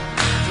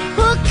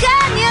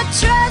the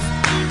truth,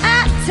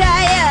 I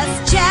tell you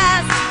it's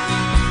just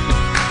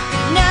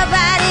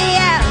nobody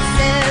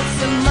else's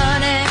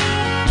money.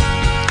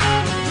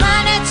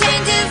 Money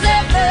changes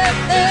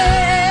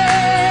everything.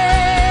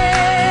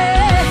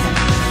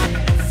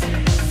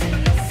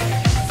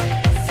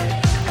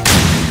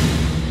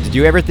 Did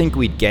you ever think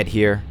we'd get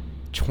here?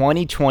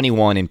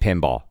 2021 in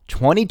pinball.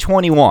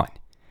 2021.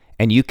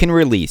 And you can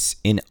release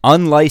an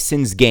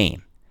unlicensed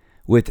game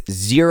with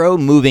 0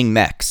 moving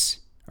mechs.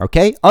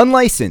 Okay?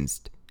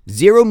 Unlicensed.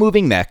 0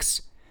 moving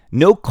mechs.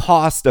 No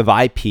cost of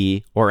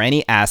IP or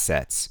any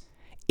assets.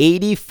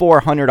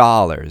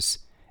 $8,400.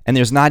 And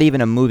there's not even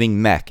a moving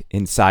mech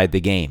inside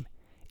the game.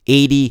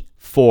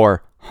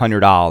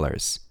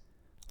 $8,400.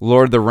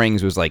 Lord of the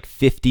Rings was like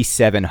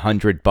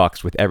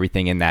 $5,700 with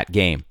everything in that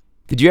game.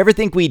 Did you ever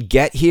think we'd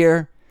get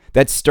here?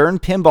 That Stern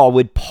Pinball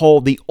would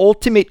pull the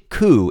ultimate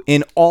coup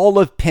in all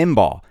of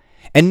pinball.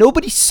 And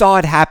nobody saw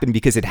it happen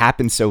because it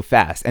happened so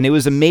fast. And it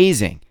was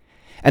amazing.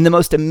 And the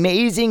most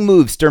amazing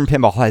move Stern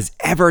Pinball has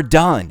ever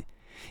done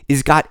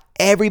is got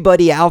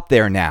everybody out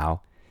there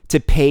now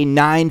to pay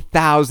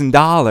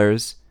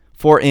 $9,000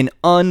 for an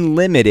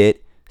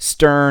unlimited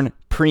Stern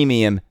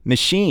Premium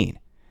machine.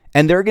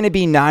 And they're going to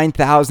be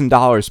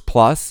 $9,000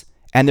 plus,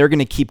 and they're going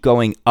to keep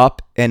going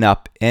up and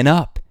up and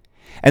up.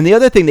 And the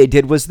other thing they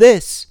did was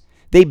this.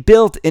 They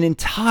built an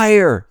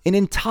entire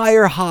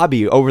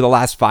hobby over the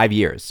last 5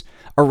 years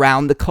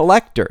around the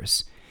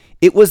collectors.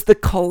 It was the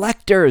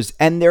collectors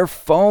and their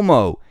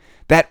FOMO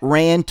that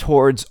ran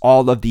towards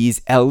all of these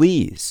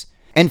LEs.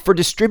 And for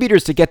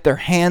distributors to get their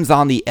hands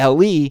on the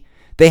LE,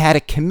 they had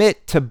to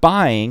commit to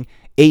buying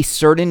a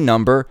certain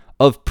number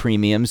of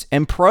premiums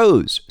and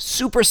pros.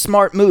 Super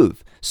smart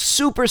move.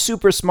 Super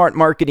smart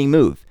marketing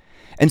move.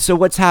 And so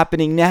what's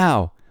happening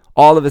now?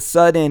 All of a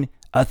sudden,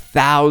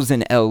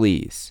 1,000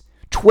 LEs.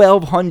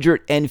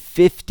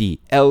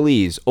 1,250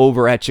 LEs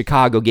over at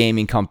Chicago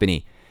Gaming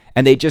Company.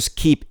 And they just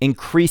keep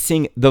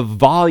increasing the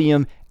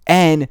volume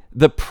and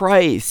the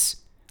price.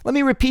 Let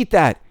me repeat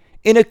that.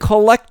 In a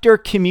collector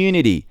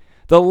community,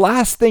 the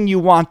last thing you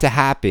want to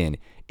happen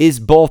is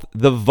both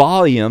the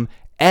volume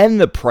and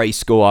the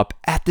price go up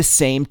at the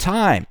same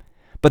time.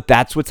 But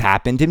that's what's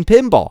happened in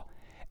pinball.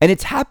 And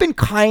it's happened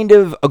kind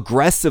of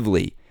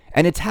aggressively.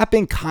 And it's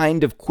happened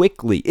kind of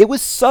quickly. It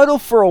was subtle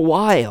for a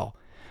while.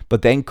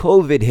 But then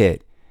COVID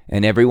hit.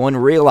 And everyone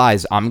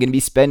realized I'm going to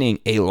be spending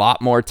a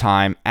lot more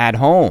time at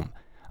home.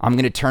 I'm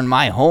going to turn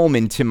my home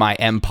into my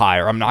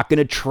empire. I'm not going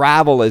to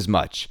travel as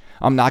much.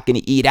 I'm not going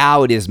to eat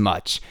out as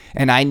much.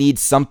 And I need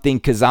something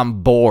because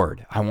I'm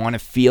bored. I want to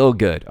feel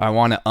good. I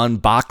want to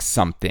unbox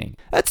something.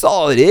 That's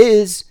all it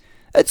is.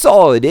 That's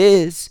all it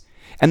is.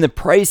 And the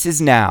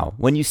prices now,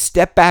 when you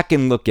step back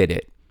and look at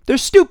it, they're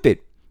stupid.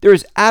 There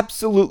is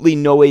absolutely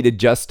no way to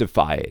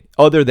justify it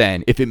other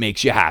than if it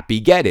makes you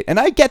happy, get it. And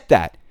I get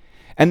that.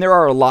 And there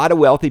are a lot of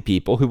wealthy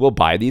people who will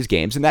buy these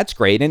games, and that's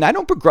great. And I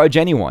don't begrudge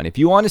anyone. If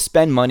you want to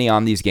spend money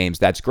on these games,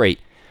 that's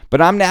great.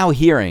 But I'm now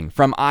hearing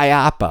from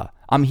IAPA,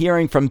 I'm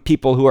hearing from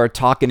people who are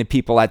talking to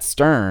people at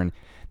Stern,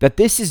 that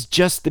this is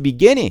just the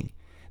beginning.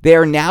 They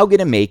are now going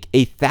to make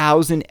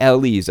 1,000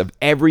 LEs of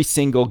every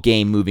single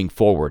game moving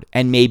forward,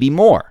 and maybe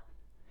more.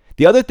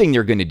 The other thing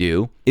they're going to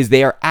do is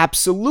they are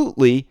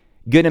absolutely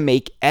going to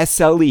make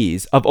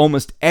SLEs of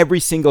almost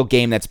every single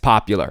game that's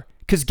popular.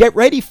 Because get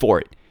ready for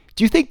it.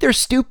 Do you think they're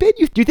stupid?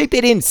 Do you think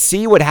they didn't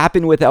see what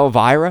happened with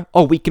Elvira?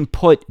 Oh, we can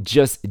put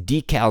just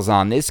decals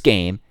on this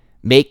game,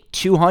 make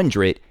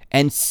 200,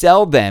 and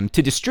sell them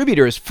to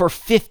distributors for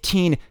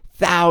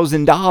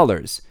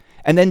 $15,000.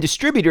 And then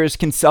distributors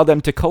can sell them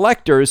to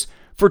collectors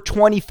for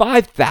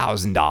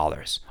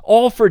 $25,000.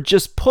 All for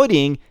just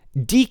putting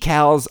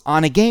decals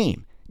on a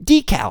game.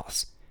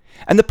 Decals.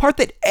 And the part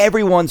that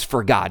everyone's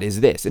forgot is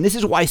this, and this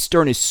is why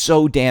Stern is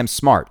so damn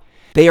smart.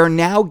 They are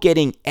now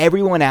getting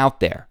everyone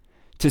out there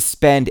to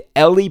spend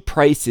LE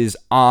prices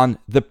on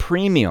the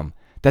premium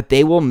that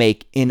they will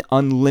make an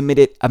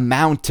unlimited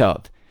amount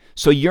of.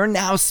 So you're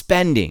now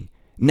spending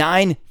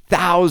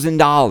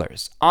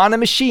 $9,000 on a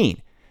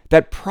machine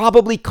that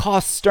probably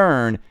cost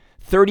Stern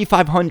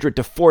 $3,500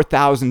 to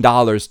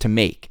 $4,000 to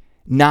make.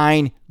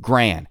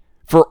 $9,000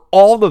 for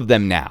all of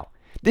them now.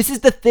 This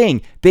is the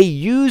thing. They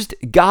used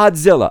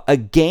Godzilla, a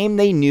game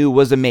they knew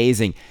was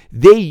amazing.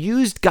 They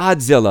used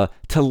Godzilla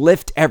to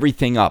lift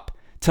everything up,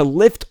 to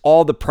lift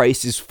all the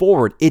prices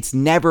forward. It's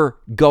never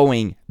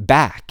going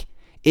back.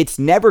 It's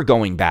never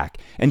going back.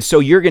 And so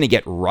you're going to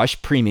get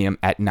Rush Premium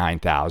at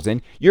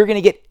 $9,000. You're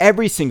going to get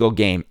every single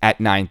game at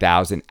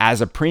 $9,000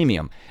 as a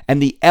premium.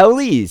 And the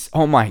LEs,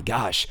 oh my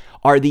gosh,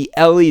 are the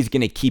LEs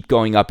going to keep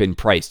going up in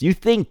price? You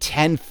think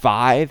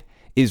 10.5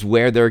 is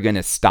where they're going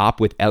to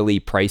stop with LE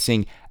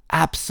pricing?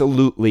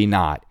 Absolutely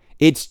not.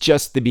 It's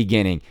just the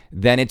beginning.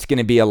 Then it's going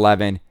to be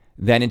 11.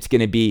 Then it's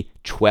going to be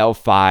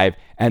 12.5.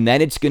 And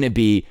then it's going to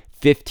be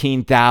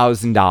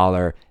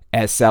 $15,000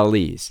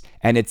 SLEs.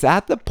 And it's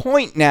at the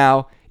point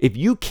now, if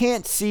you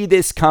can't see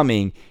this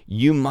coming,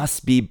 you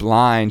must be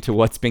blind to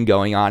what's been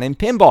going on in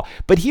pinball.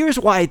 But here's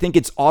why I think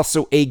it's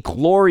also a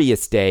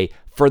glorious day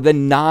for the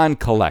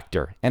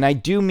non-collector. And I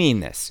do mean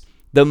this.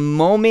 The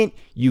moment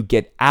you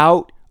get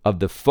out of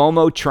the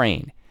FOMO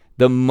train,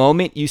 the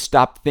moment you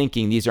stop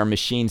thinking these are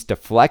machines to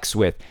flex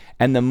with,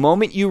 and the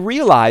moment you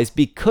realize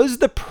because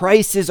the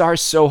prices are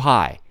so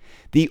high,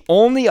 the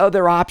only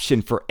other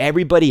option for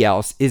everybody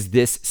else is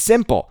this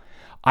simple.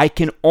 I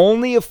can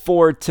only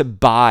afford to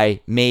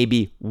buy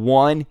maybe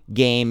one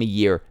game a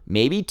year,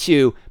 maybe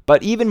two,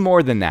 but even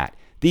more than that.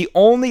 The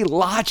only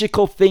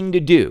logical thing to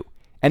do,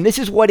 and this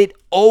is what it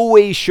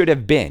always should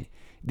have been,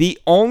 the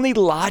only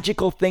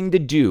logical thing to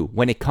do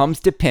when it comes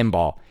to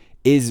pinball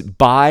is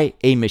buy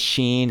a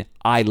machine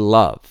I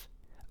love.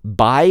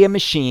 Buy a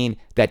machine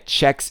that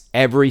checks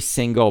every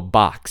single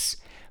box.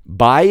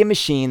 Buy a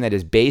machine that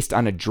is based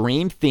on a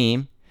dream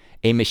theme,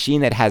 a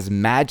machine that has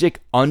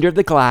magic under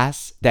the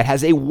glass, that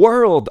has a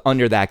world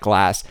under that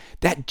glass,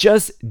 that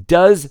just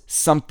does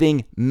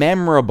something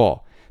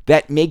memorable,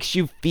 that makes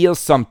you feel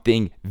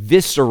something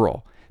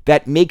visceral,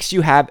 that makes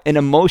you have an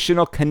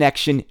emotional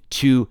connection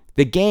to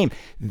the game.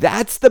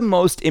 That's the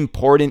most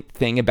important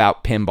thing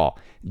about pinball.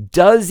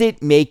 Does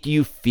it make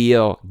you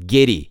feel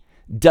giddy?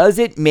 Does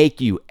it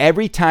make you,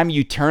 every time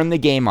you turn the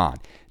game on,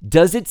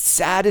 does it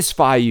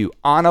satisfy you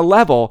on a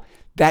level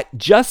that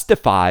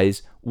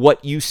justifies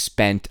what you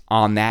spent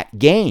on that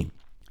game?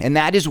 And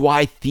that is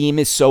why theme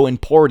is so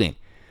important.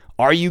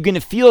 Are you going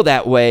to feel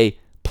that way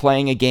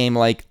playing a game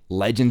like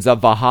Legends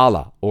of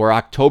Valhalla or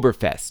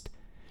Oktoberfest?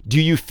 Do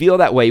you feel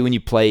that way when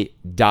you play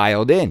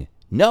Dialed In?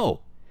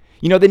 No.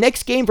 You know, the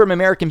next game from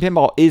American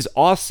Pinball is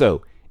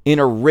also an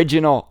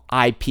original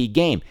IP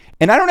game.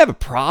 And I don't have a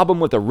problem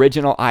with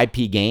original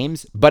IP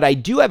games, but I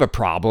do have a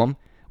problem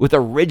with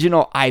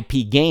original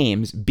IP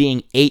games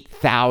being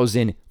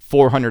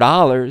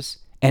 $8,400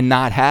 and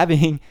not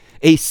having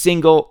a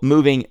single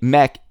moving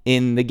mech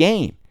in the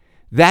game.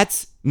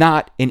 That's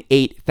not an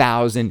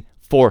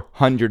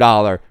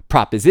 $8,400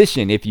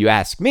 proposition, if you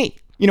ask me.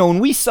 You know, when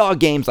we saw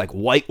games like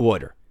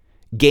Whitewater,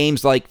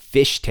 games like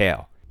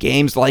Fishtail,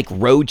 games like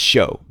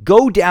Roadshow,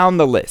 go down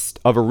the list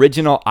of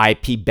original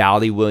IP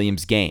Bally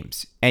Williams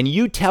games, and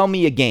you tell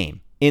me a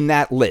game in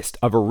that list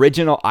of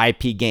original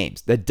IP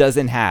games that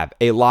doesn't have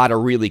a lot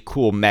of really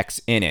cool mechs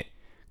in it.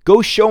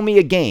 Go show me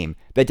a game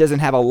that doesn't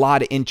have a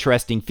lot of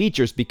interesting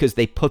features because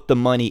they put the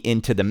money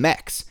into the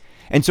mechs.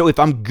 And so if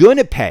I'm going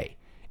to pay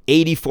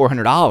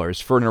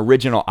 $8,400 for an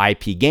original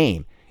IP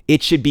game,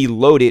 it should be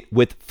loaded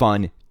with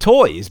fun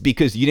toys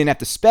because you didn't have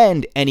to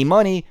spend any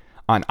money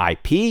on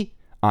IP,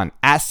 on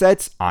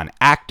assets, on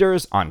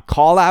actors, on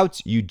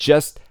callouts. You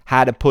just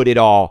had to put it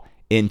all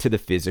into the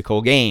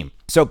physical game.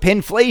 So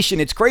pinflation,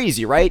 it's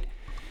crazy, right?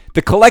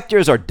 The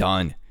collectors are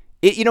done.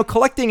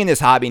 Collecting in this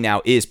hobby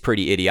now is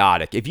pretty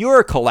idiotic. If you're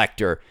a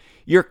collector,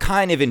 you're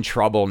kind of in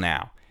trouble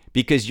now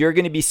because you're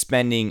going to be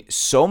spending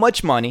so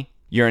much money.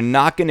 You're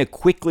not going to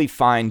quickly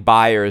find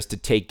buyers to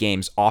take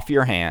games off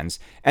your hands.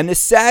 And the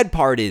sad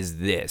part is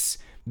this.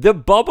 The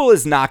bubble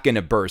is not going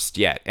to burst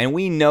yet, and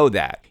we know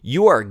that.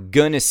 You are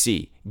going to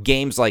see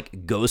games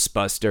like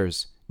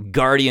Ghostbusters,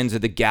 Guardians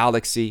of the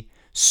Galaxy,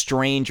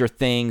 Stranger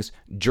Things,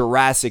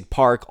 Jurassic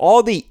Park,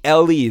 all the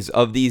LEs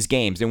of these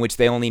games in which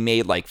they only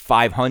made like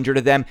 500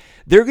 of them,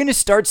 they're going to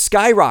start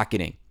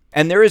skyrocketing.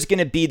 And there is going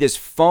to be this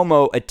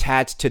FOMO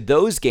attached to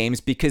those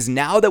games because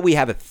now that we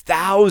have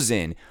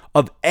 1,000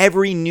 of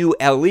every new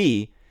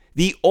LE,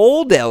 the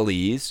old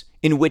LEs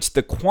in which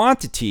the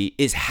quantity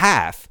is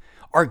half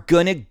are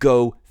going to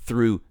go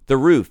through the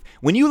roof.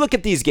 When you look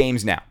at these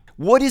games now,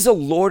 what is a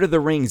Lord of the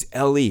Rings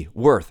LE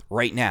worth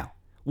right now?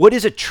 What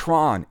is a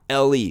Tron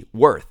LE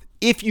worth?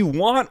 If you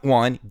want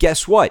one,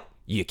 guess what?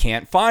 You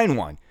can't find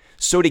one.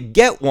 So to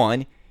get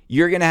one,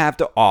 you're going to have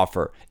to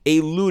offer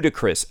a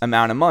ludicrous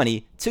amount of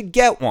money to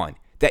get one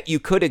that you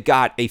could have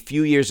got a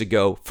few years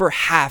ago for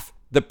half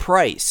the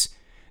price.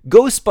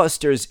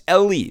 Ghostbusters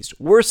LEs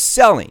were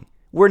selling.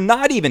 Were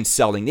not even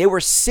selling. They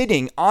were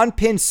sitting on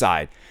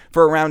Pinside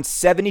for around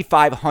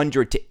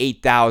 $7,500 to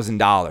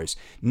 $8,000.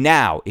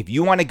 Now, if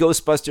you want a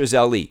Ghostbusters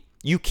LE,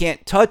 you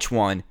can't touch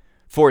one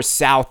for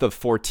south of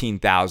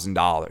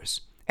 $14,000.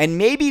 And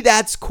maybe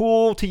that's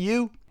cool to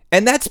you.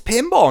 And that's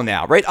pinball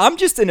now, right? I'm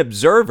just an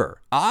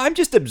observer. I'm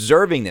just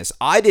observing this.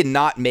 I did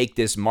not make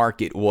this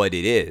market what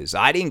it is.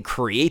 I didn't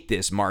create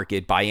this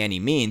market by any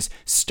means.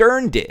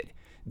 Stern did.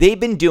 They've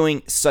been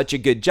doing such a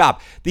good job.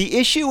 The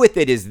issue with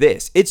it is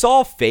this. It's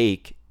all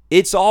fake.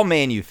 It's all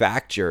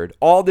manufactured.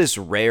 All this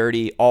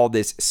rarity, all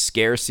this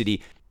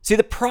scarcity. See,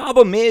 the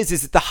problem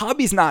is that the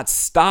hobby's not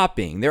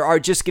stopping. There are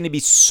just going to be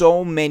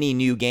so many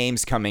new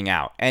games coming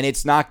out, and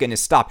it's not going to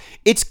stop.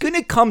 It's going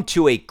to come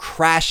to a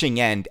crashing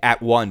end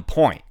at one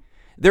point.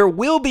 There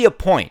will be a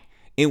point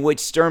in which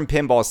Stern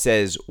Pinball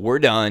says, we're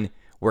done,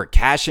 we're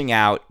cashing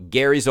out,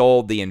 Gary's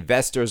old, the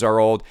investors are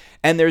old,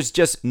 and there's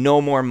just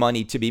no more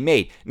money to be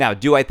made. Now,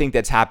 do I think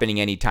that's happening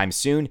anytime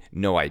soon?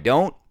 No, I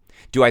don't.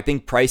 Do I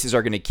think prices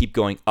are going to keep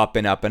going up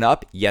and up and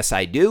up? Yes,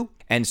 I do.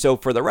 And so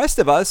for the rest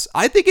of us,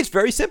 I think it's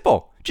very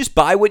simple. Just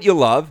buy what you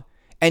love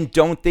and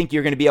don't think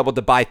you're going to be able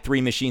to buy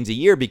 3 machines a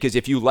year, because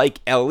if you like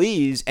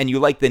LEs and you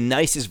like the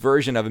nicest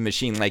version of a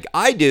machine like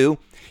I do,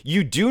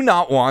 you do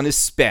not want to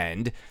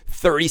spend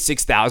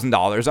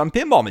 $36,000 on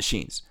pinball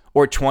machines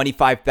or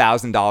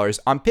 $25,000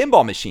 on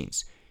pinball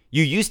machines.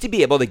 You used to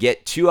be able to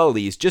get 2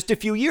 LEs just a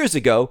few years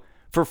ago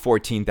for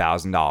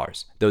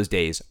 $14,000. Those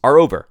days are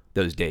over.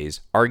 Those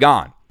days are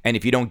gone. And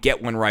if you don't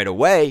get one right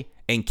away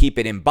and keep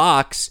it in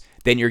box,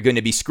 then you're going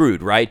to be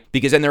screwed, right?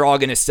 Because then they're all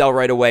going to sell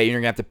right away and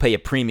you're going to have to pay a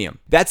premium.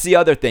 That's the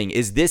other thing,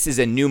 is this is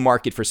a new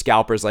market for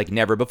scalpers like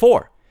never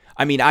before.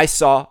 I mean, I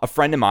saw a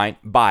friend of mine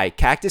buy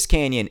Cactus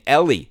Canyon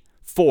LE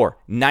for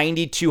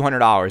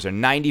 $9,200 or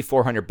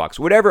 $9,400,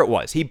 whatever it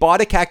was. He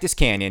bought a Cactus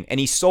Canyon and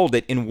he sold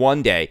it in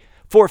one day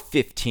for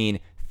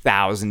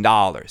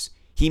 $15,000.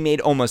 He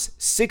made almost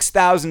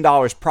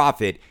 $6,000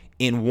 profit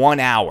in 1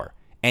 hour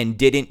and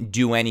didn't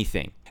do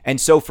anything. And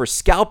so for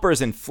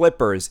scalpers and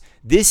flippers,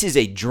 this is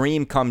a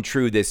dream come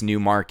true, this new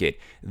market.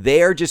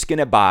 They're just going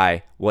to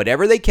buy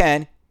whatever they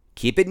can,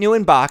 keep it new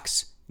in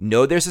box,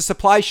 know there's a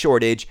supply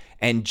shortage,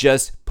 and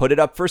just put it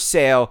up for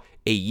sale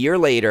a year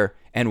later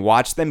and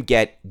watch them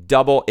get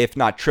double, if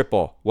not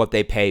triple, what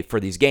they pay for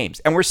these games.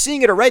 And we're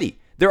seeing it already.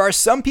 There are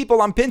some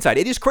people on Pinside,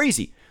 it is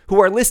crazy,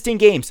 who are listing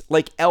games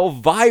like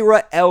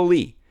Elvira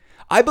LE.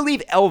 I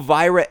believe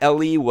Elvira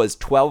LE was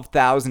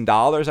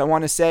 $12,000, I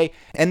want to say,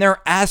 and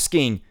they're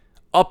asking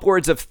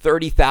upwards of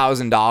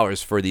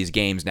 $30,000 for these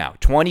games now.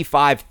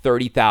 $25,000,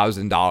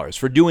 $30,000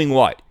 for doing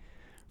what?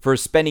 For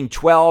spending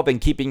 $12 and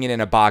keeping it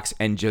in a box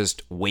and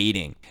just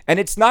waiting. And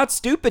it's not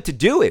stupid to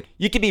do it.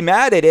 You could be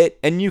mad at it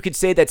and you could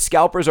say that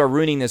scalpers are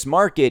ruining this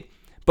market,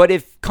 but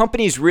if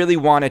companies really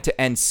wanted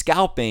to end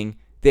scalping,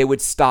 they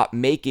would stop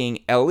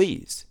making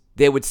LEs.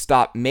 They would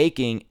stop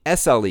making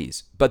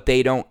SLEs, but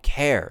they don't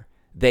care.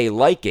 They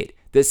like it.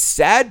 The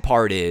sad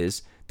part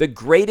is the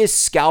greatest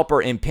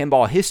scalper in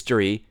pinball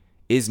history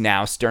is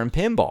now Stern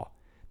Pinball.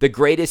 The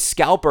greatest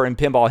scalper in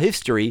pinball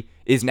history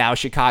is now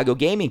Chicago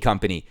Gaming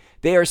Company.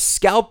 They are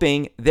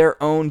scalping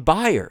their own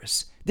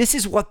buyers. This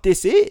is what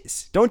this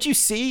is. Don't you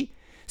see?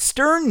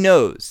 Stern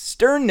knows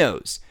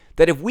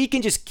that if we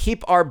can just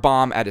keep our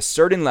bomb at a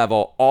certain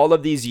level all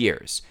of these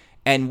years,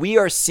 and we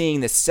are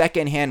seeing the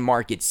secondhand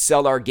market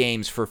sell our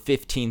games for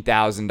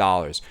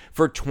 $15,000,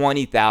 for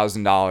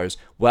 $20,000,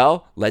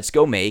 well, let's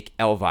go make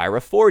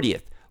Elvira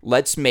 40th.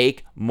 Let's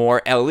make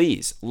more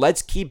LEs.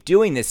 Let's keep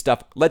doing this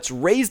stuff. Let's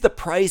raise the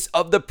price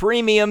of the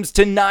premiums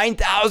to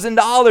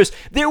 $9,000.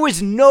 There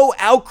was no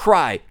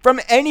outcry from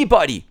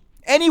anybody,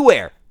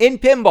 anywhere in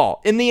pinball,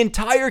 in the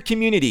entire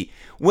community.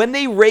 When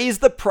they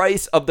raised the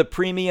price of the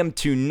premium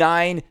to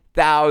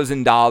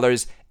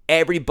 $9,000,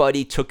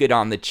 everybody took it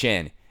on the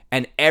chin.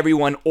 And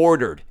everyone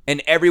ordered.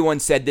 And everyone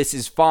said, this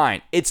is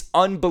fine. It's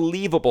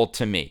unbelievable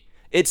to me.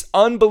 It's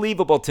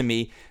unbelievable to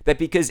me that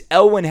because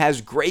Elwyn has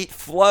great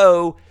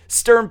flow,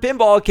 Stern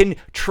Pinball can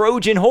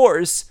Trojan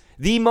horse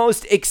the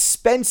most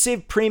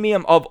expensive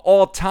premium of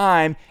all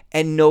time,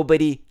 and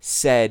nobody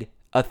said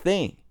a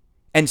thing.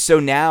 And so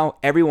now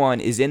everyone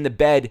is in the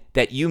bed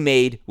that you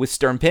made with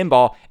Stern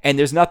Pinball, and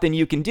there's nothing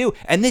you can do.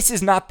 And this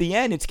is not the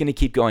end. It's going to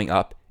keep going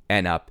up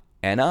and up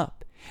and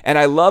up. And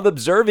I love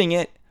observing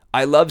it.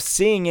 I love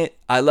seeing it.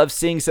 I love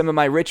seeing some of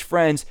my rich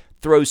friends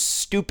throw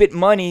stupid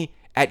money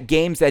at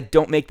games that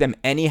don't make them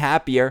any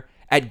happier,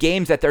 at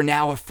games that they're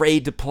now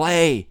afraid to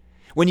play.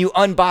 When you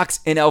unbox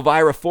an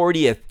Elvira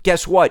 40th,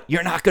 guess what?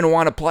 You're not going to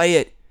want to play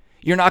it.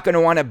 You're not going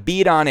to want to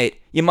beat on it.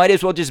 You might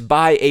as well just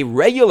buy a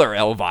regular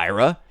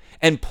Elvira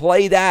and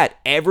play that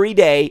every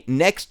day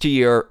next to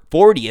your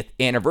 40th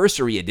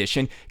anniversary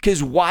edition,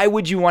 because why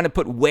would you want to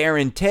put wear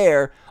and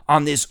tear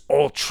on this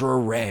ultra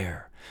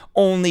rare?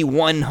 Only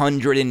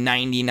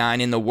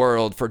 199 in the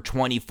world for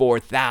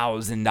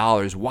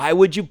 $24,000. Why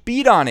would you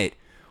beat on it?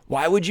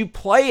 Why would you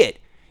play it?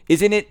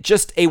 Isn't it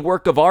just a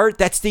work of art?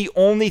 That's the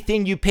only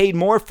thing you paid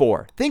more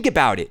for. Think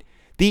about it.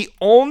 The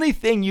only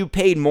thing you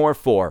paid more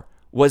for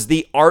was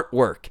the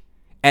artwork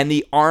and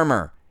the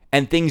armor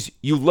and things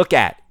you look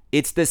at.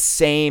 It's the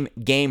same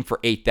game for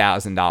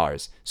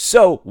 $8,000.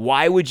 So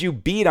why would you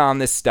beat on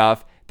this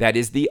stuff that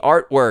is the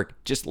artwork?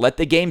 Just let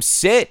the game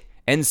sit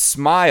and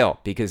smile,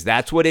 because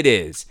that's what it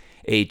is.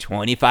 A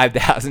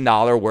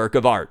 $25,000 work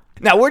of art.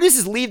 Now, where does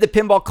this leave the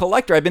pinball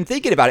collector? I've been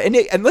thinking about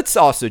it. And let's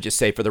also just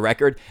say, for the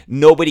record,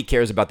 nobody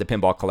cares about the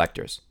pinball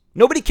collectors.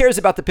 Nobody cares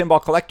about the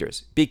pinball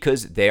collectors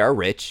because they are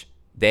rich,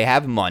 they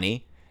have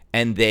money,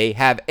 and they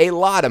have a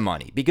lot of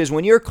money. Because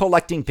when you're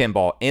collecting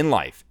pinball in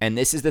life, and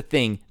this is the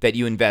thing that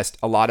you invest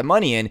a lot of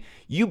money in,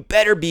 you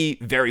better be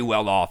very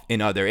well off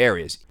in other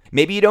areas.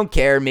 Maybe you don't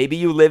care. Maybe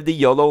you live the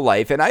YOLO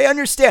life. And I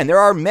understand there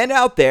are men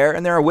out there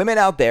and there are women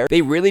out there.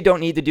 They really don't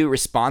need to do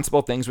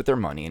responsible things with their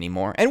money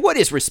anymore. And what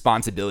is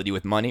responsibility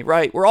with money,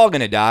 right? We're all going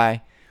to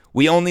die.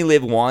 We only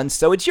live once,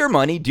 so it's your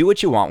money. Do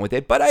what you want with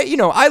it. But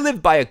I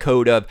live by a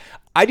code of,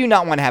 I do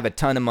not want to have a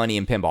ton of money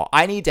in pinball.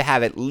 I need to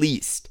have at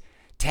least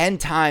 10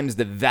 times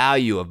the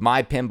value of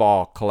my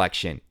pinball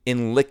collection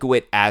in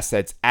liquid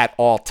assets at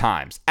all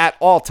times. At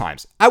all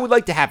times. I would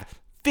like to have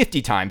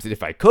 50 times it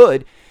if I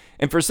could.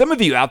 And for some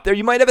of you out there,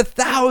 you might have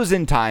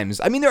 1,000 times.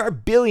 I mean, there are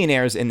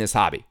billionaires in this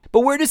hobby. But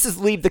where does this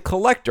leave the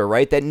collector,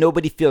 right? That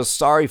nobody feels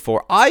sorry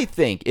for. I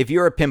think if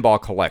you're a pinball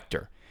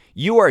collector,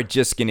 you are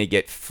just going to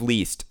get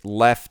fleeced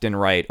left and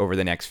right over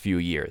the next few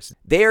years.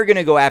 They are going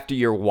to go after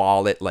your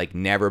wallet like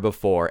never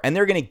before, and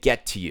they're going to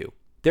get to you.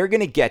 They're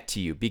going to get to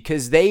you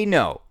because they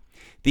know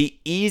the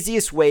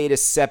easiest way to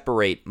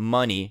separate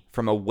money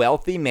from a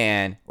wealthy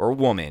man or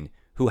woman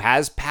who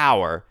has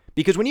power,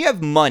 because when you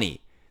have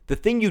money, the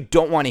thing you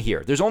don't want to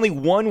hear, there's only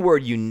one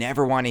word you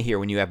never want to hear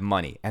when you have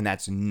money, and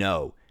that's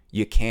no.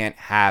 You can't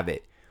have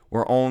it.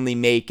 We're only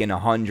making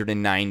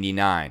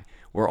 199.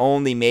 We're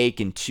only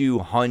making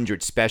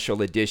 200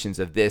 special editions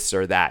of this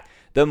or that.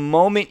 The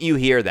moment you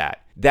hear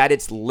that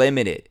it's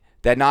limited,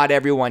 that not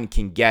everyone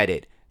can get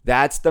it,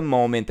 that's the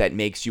moment that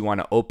makes you want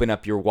to open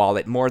up your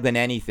wallet more than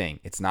anything.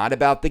 It's not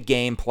about the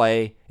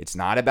gameplay. It's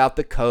not about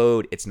the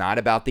code. It's not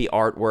about the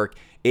artwork.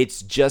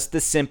 It's just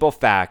the simple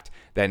fact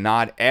that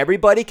not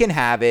everybody can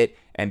have it.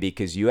 And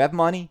because you have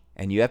money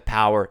and you have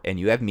power and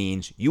you have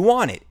means, you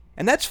want it.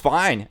 And that's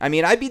fine. I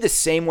mean, I'd be the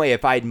same way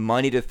if I had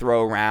money to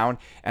throw around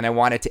and I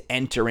wanted to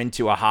enter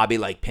into a hobby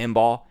like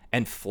pinball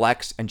and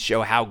flex and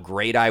show how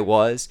great I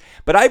was.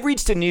 But I've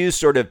reached a new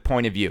sort of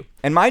point of view.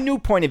 And my new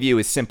point of view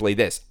is simply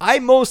this. I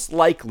most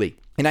likely,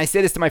 and I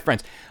say this to my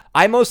friends,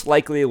 I most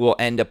likely will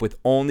end up with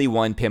only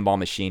one pinball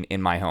machine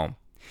in my home.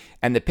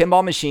 And the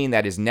pinball machine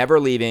that is never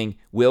leaving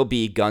will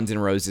be Guns N'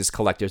 Roses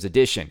Collector's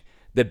Edition.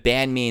 The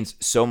band means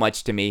so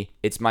much to me.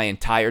 It's my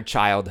entire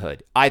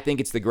childhood. I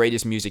think it's the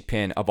greatest music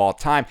pin of all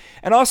time.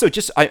 And also,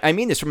 I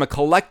mean this from a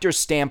collector's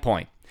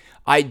standpoint.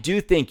 I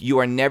do think you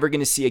are never going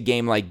to see a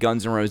game like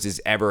Guns N'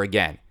 Roses ever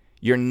again.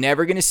 You're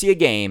never going to see a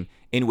game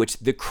in which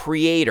the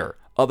creator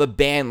of a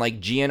band like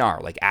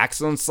GNR, like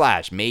Axl and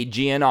Slash made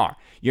GNR,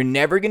 you're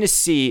never going to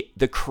see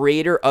the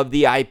creator of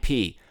the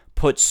IP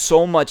put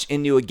so much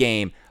into a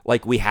game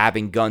like we have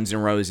in Guns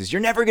N' Roses.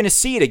 You're never going to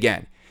see it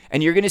again.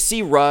 And you're going to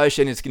see Rush,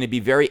 and it's going to be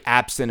very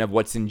absent of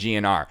what's in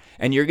GNR.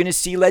 And you're going to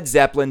see Led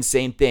Zeppelin,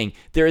 same thing.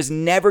 There is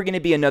never going to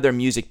be another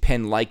music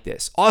pin like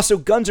this. Also,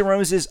 Guns N'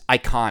 Roses,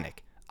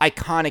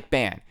 iconic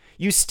band.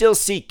 You still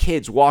see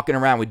kids walking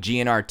around with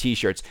GNR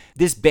t-shirts.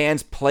 This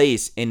band's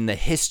place in the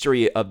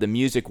history of the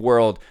music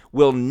world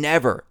will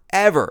never,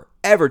 ever,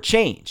 ever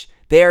change.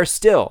 They are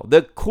still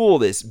the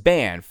coolest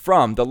band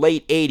from the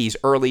late 80s,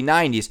 early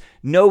 90s,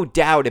 no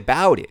doubt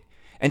about it.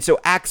 And so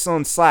Axl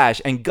and Slash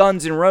and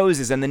Guns N'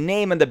 Roses and the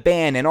name of the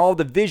band and all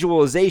the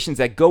visualizations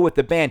that go with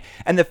the band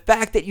and the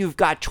fact that you've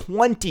got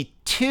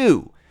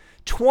 22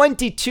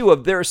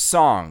 of their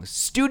songs,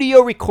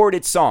 studio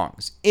recorded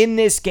songs in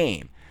this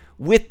game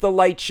with the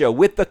light show,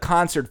 with the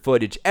concert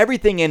footage,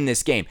 everything in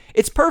this game.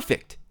 It's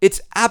perfect.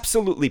 It's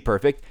absolutely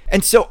perfect.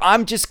 And so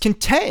I'm just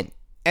content.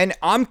 And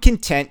I'm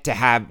content to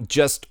have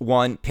just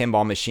one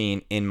pinball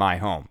machine in my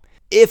home.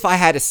 If I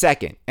had a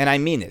second, and I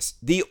mean this,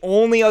 the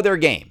only other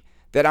game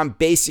that I'm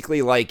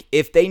basically like,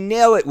 if they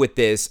nail it with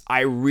this, I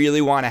really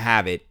want to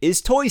have it,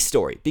 is Toy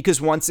Story. Because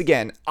once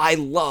again, I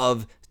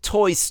love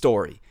Toy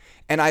Story.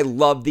 And I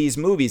love these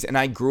movies. And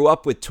I grew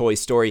up with Toy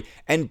Story.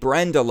 And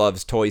Brenda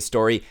loves Toy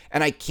Story.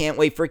 And I can't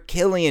wait for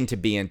Killian to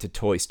be into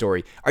Toy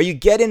Story. Are you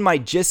getting my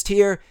gist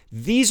here?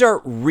 These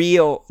are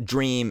real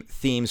dream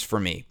themes for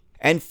me.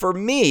 And for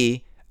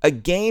me, a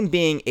game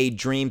being a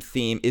dream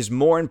theme is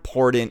more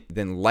important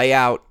than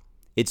layout.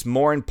 It's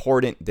more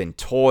important than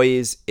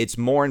toys. It's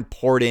more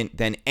important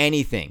than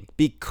anything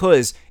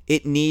because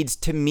it needs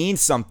to mean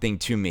something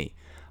to me.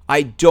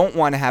 I don't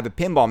want to have a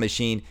pinball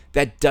machine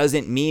that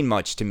doesn't mean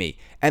much to me.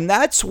 And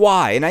that's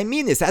why, and I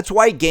mean this, that's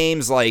why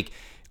games like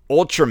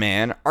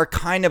Ultraman are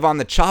kind of on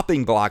the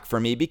chopping block for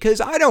me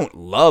because I don't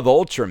love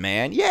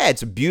Ultraman. Yeah,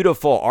 it's a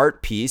beautiful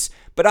art piece,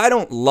 but I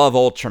don't love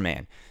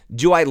Ultraman.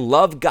 Do I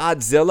love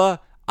Godzilla?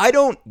 I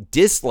don't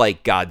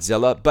dislike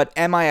Godzilla, but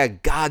am I a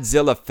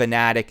Godzilla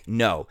fanatic?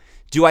 No.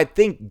 Do I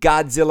think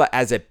Godzilla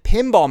as a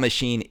pinball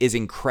machine is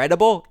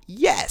incredible?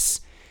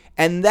 Yes.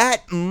 And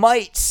that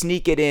might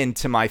sneak it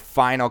into my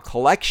final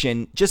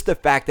collection, just the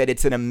fact that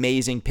it's an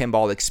amazing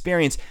pinball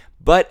experience.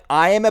 But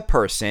I am a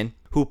person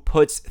who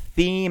puts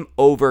theme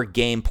over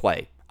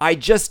gameplay. I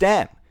just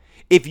am.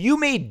 If you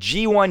made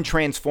G1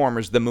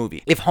 Transformers the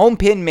movie, if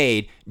Homepin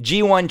made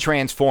G1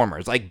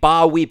 Transformers, like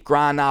Ba Weep,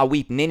 Gra Na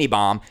Weep, Ninny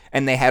Bomb,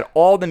 and they had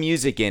all the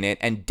music in it,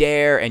 and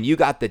Dare, and You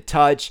Got the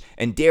Touch,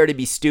 and Dare to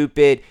Be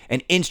Stupid,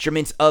 and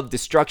Instruments of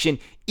Destruction,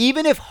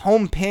 even if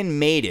Homepin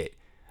made it,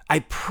 I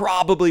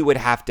probably would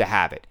have to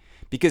have it,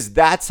 because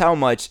that's how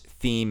much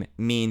theme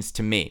means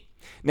to me.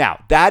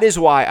 Now, that is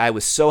why I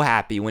was so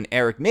happy when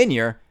Eric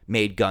Minier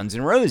made Guns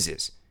N'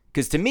 Roses,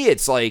 because to me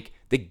it's like,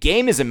 the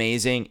game is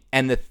amazing,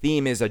 and the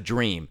theme is a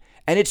dream.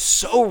 And it's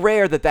so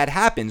rare that that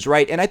happens,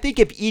 right? And I think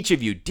if each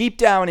of you, deep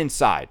down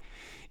inside,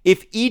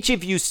 if each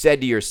of you said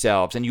to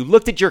yourselves, and you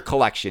looked at your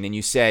collection and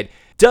you said,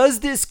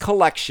 does this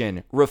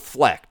collection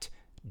reflect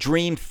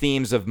dream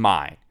themes of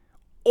mine?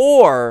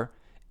 Or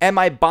am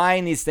I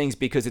buying these things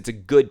because it's a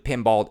good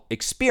pinball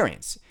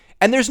experience?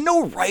 And there's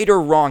no right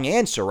or wrong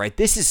answer, right?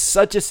 This is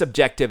such a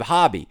subjective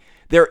hobby.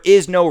 There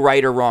is no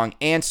right or wrong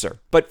answer.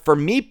 But for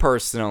me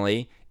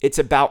personally, it's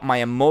about my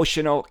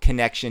emotional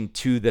connection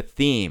to the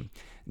theme,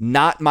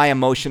 not my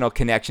emotional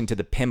connection to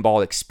the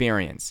pinball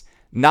experience,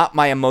 not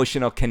my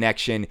emotional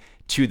connection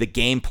to the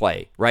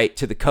gameplay, right?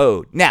 To the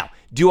code. Now,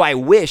 do I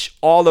wish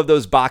all of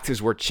those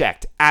boxes were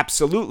checked?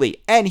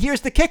 Absolutely. And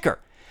here's the kicker.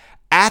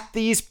 At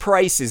these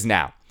prices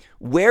now,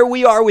 where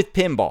we are with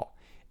pinball,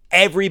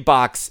 every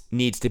box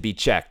needs to be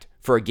checked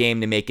for a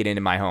game to make it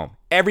into my home.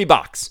 Every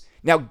box.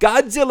 Now,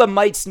 Godzilla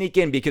might sneak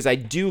in because I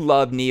do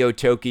love Neo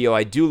Tokyo.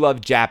 I do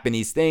love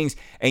Japanese things,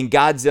 and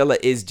Godzilla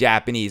is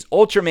Japanese.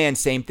 Ultraman,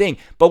 same thing.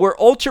 But where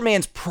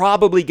Ultraman's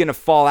probably going to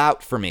fall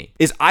out for me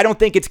is I don't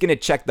think it's going to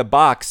check the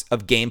box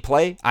of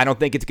gameplay. I don't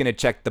think it's going to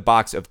check the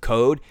box of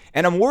code,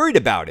 and I'm worried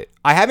about it.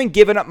 I haven't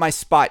given up my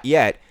spot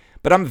yet,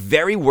 but I'm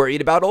very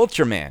worried about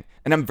Ultraman.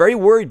 And I'm very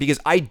worried because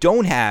I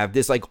don't have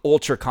this like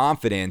ultra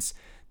confidence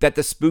that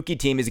the Spooky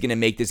team is going to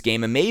make this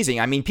game amazing.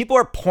 I mean, people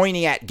are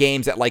pointing at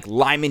games that like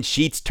Lyman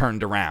Sheets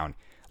turned around.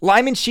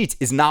 Lyman Sheets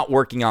is not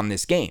working on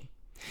this game.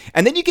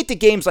 And then you get to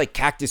games like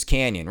Cactus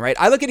Canyon, right?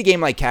 I look at a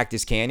game like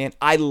Cactus Canyon.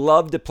 I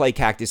love to play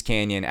Cactus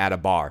Canyon at a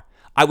bar.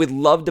 I would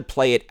love to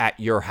play it at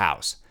your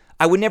house.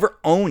 I would never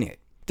own it.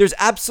 There's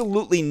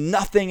absolutely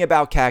nothing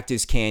about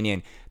Cactus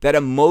Canyon that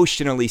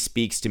emotionally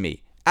speaks to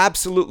me.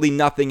 Absolutely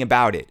nothing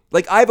about it.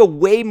 Like, I have a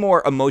way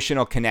more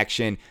emotional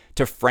connection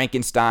to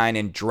Frankenstein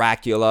and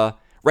Dracula,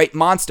 right?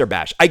 Monster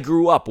Bash. I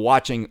grew up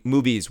watching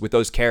movies with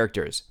those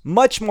characters.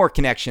 Much more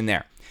connection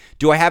there.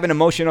 Do I have an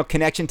emotional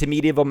connection to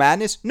Medieval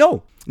Madness?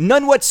 No,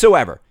 none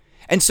whatsoever.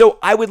 And so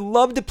I would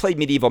love to play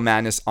Medieval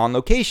Madness on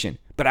location,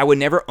 but I would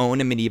never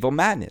own a Medieval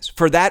Madness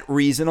for that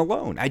reason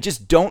alone. I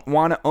just don't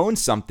want to own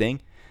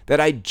something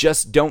that I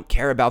just don't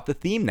care about the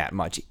theme that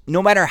much,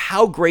 no matter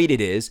how great it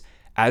is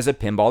as a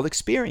pinball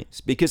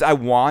experience, because I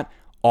want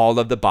all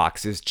of the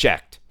boxes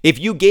checked. If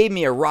you gave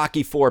me a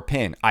Rocky 4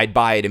 pin, I'd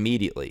buy it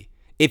immediately.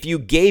 If you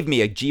gave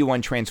me a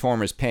G1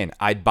 Transformers pin,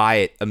 I'd buy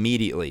it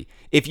immediately.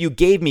 If you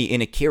gave me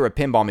an Akira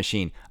pinball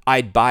machine,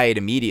 I'd buy it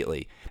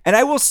immediately. And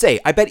I will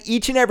say, I bet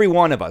each and every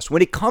one of us,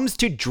 when it comes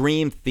to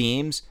dream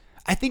themes,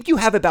 I think you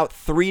have about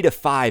 3 to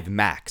 5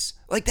 max.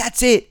 Like,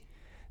 that's it.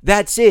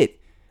 That's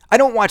it. I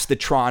don't watch the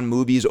Tron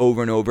movies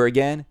over and over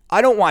again.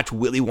 I don't watch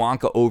Willy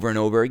Wonka over and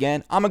over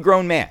again. I'm a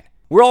grown man.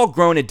 We're all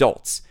grown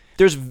adults.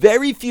 There's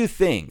very few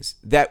things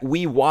that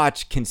we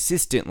watch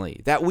consistently,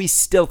 that we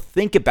still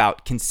think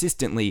about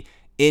consistently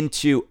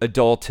into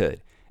adulthood.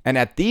 And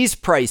at these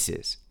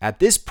prices, at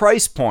this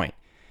price point,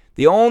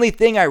 the only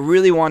thing I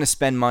really want to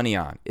spend money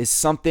on is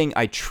something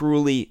I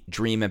truly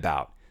dream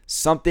about,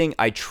 something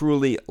I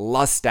truly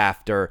lust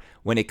after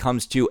when it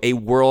comes to a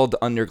world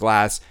under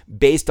glass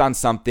based on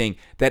something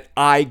that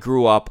I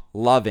grew up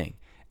loving.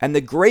 And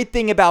the great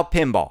thing about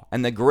pinball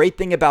and the great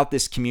thing about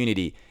this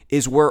community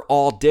is we're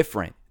all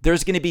different.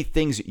 There's going to be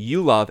things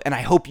you love, and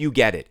I hope you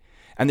get it.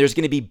 And there's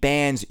going to be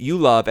bands you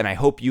love, and I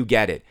hope you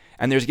get it.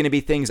 And there's going to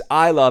be things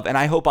I love, and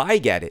I hope I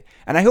get it.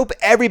 And I hope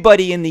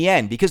everybody in the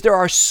end, because there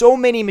are so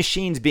many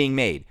machines being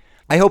made,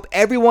 I hope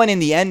everyone in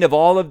the end of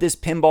all of this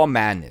pinball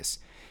madness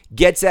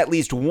gets at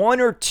least 1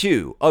 or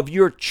 2 of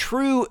your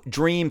true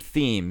dream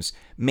themes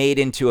made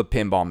into a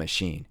pinball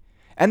machine.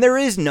 And there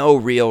is no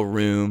real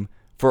room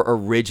for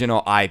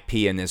original IP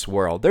in this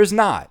world. There's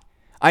not.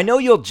 I know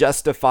you'll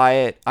justify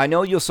it. I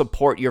know you'll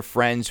support your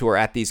friends who are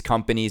at these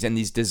companies and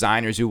these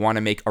designers who want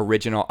to make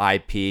original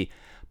IP.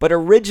 But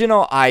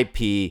original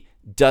IP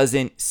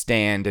doesn't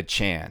stand a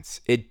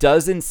chance. It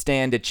doesn't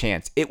stand a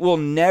chance. It will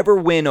never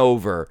win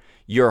over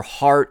your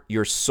heart,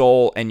 your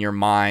soul, and your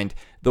mind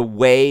the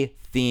way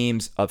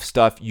themes of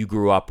stuff you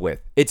grew up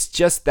with. It's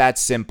just that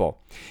simple.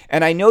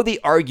 And I know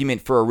the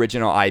argument for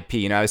original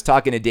IP. I was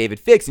talking to David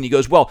Fix, and he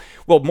goes, well,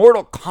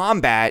 Mortal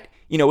Kombat,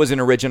 was an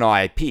original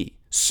IP.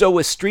 So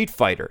was Street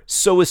Fighter.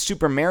 So was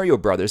Super Mario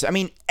Brothers. I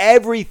mean,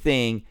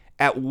 everything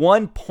at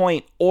one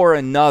point or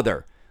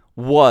another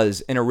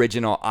was an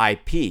original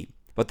IP.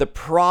 But the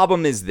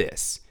problem is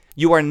this.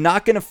 You are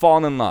not going to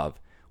fall in love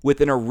with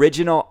an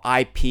original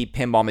IP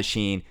pinball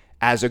machine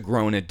as a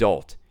grown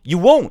adult. You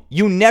won't.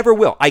 You never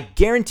will. I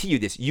guarantee you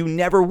this. You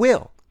never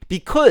will.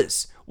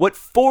 Because what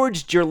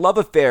forged your love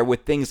affair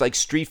with things like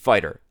Street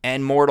Fighter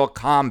and Mortal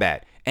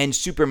Kombat and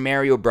Super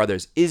Mario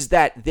Brothers is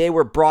that they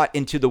were brought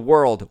into the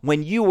world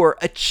when you were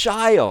a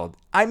child.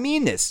 I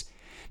mean this.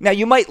 Now,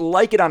 you might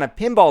like it on a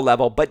pinball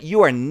level, but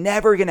you are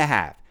never going to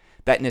have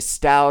that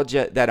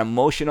nostalgia, that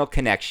emotional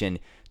connection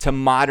to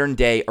modern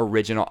day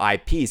original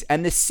IPs.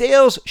 And the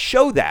sales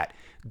show that.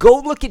 Go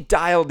look at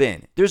Dialed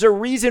In. There's a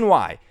reason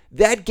why.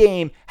 That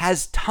game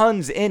has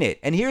tons in it.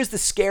 And here's the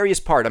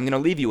scariest part. I'm going to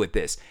leave you with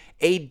this.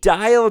 A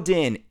Dialed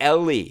In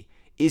LE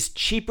is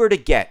cheaper to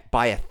get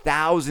by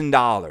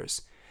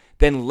 $1,000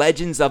 than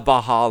Legends of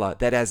Valhalla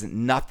that has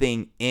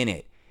nothing in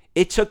it.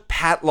 It took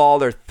Pat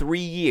Lawler 3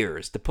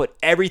 years to put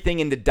everything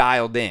into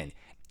Dialed In.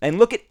 And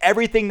look at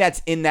everything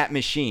that's in that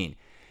machine.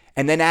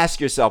 And then ask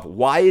yourself,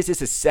 why is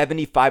this a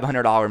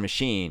 $7,500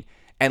 machine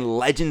and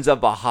Legends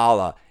of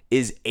Valhalla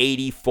is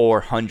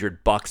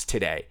 $8,400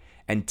 today?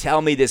 And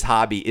tell me this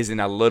hobby isn't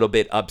a little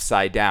bit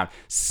upside down.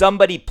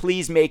 Somebody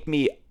please make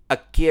me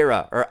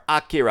Akira.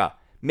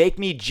 Make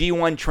me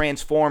G1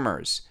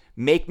 Transformers.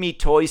 Make me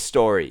Toy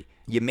Story.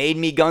 You made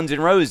me Guns N'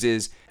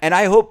 Roses. And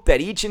I hope that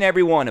each and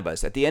every one of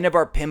us, at the end of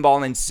our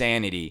pinball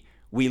insanity,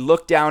 we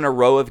look down a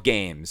row of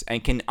games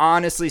and can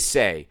honestly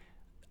say,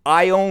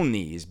 I own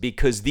these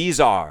because these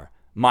are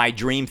my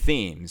dream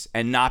themes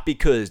and not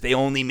because they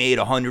only made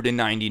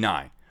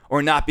 199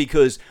 or not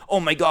because, oh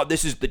my God,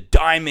 this is the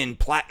diamond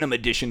platinum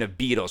edition of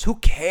Beatles. Who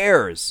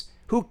cares?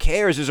 Who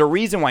cares? There's a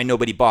reason why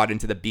nobody bought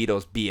into the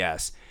Beatles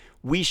BS.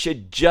 We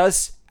should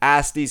just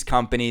ask these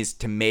companies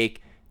to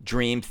make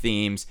dream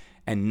themes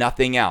and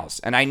nothing else.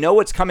 And I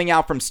know it's coming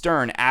out from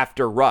Stern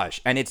after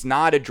Rush, and it's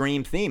not a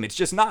dream theme. It's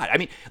just not. I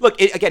mean,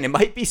 look, it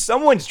might be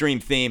someone's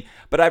dream theme,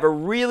 but I have a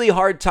really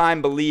hard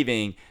time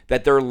believing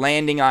that they're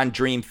landing on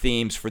dream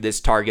themes for this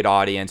target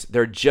audience.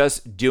 They're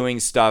just doing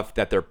stuff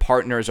that their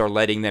partners are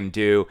letting them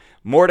do.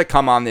 More to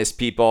come on this,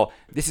 people.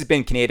 This has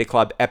been Kaneda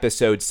Club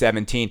episode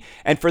 17.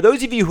 And for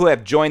those of you who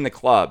have joined the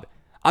club,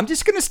 I'm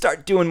just going to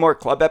start doing more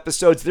club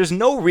episodes. There's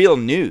no real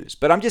news,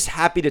 but I'm just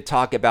happy to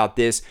talk about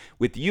this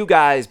with you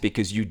guys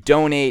because you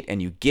donate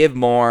and you give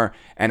more,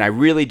 and I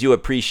really do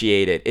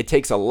appreciate it. It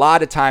takes a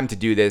lot of time to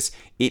do this.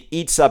 It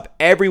eats up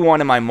every one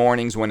of my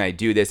mornings when I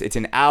do this. It's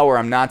an hour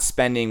I'm not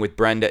spending with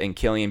Brenda and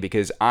Killian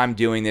because I'm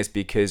doing this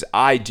because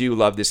I do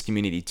love this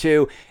community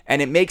too,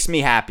 and it makes me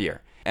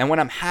happier. And when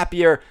I'm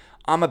happier,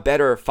 I'm a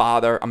better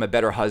father, I'm a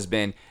better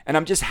husband, and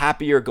I'm just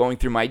happier going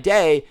through my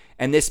day,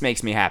 and this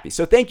makes me happy.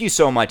 So thank you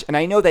so much, and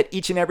I know that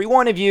each and every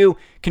one of you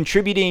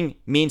contributing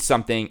means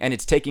something, and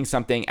it's taking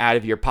something out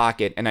of your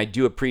pocket, and I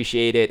do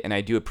appreciate it, and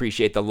I do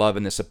appreciate the love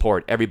and the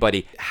support.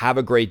 Everybody, have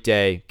a great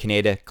day.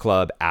 Kaneda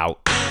Club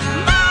out.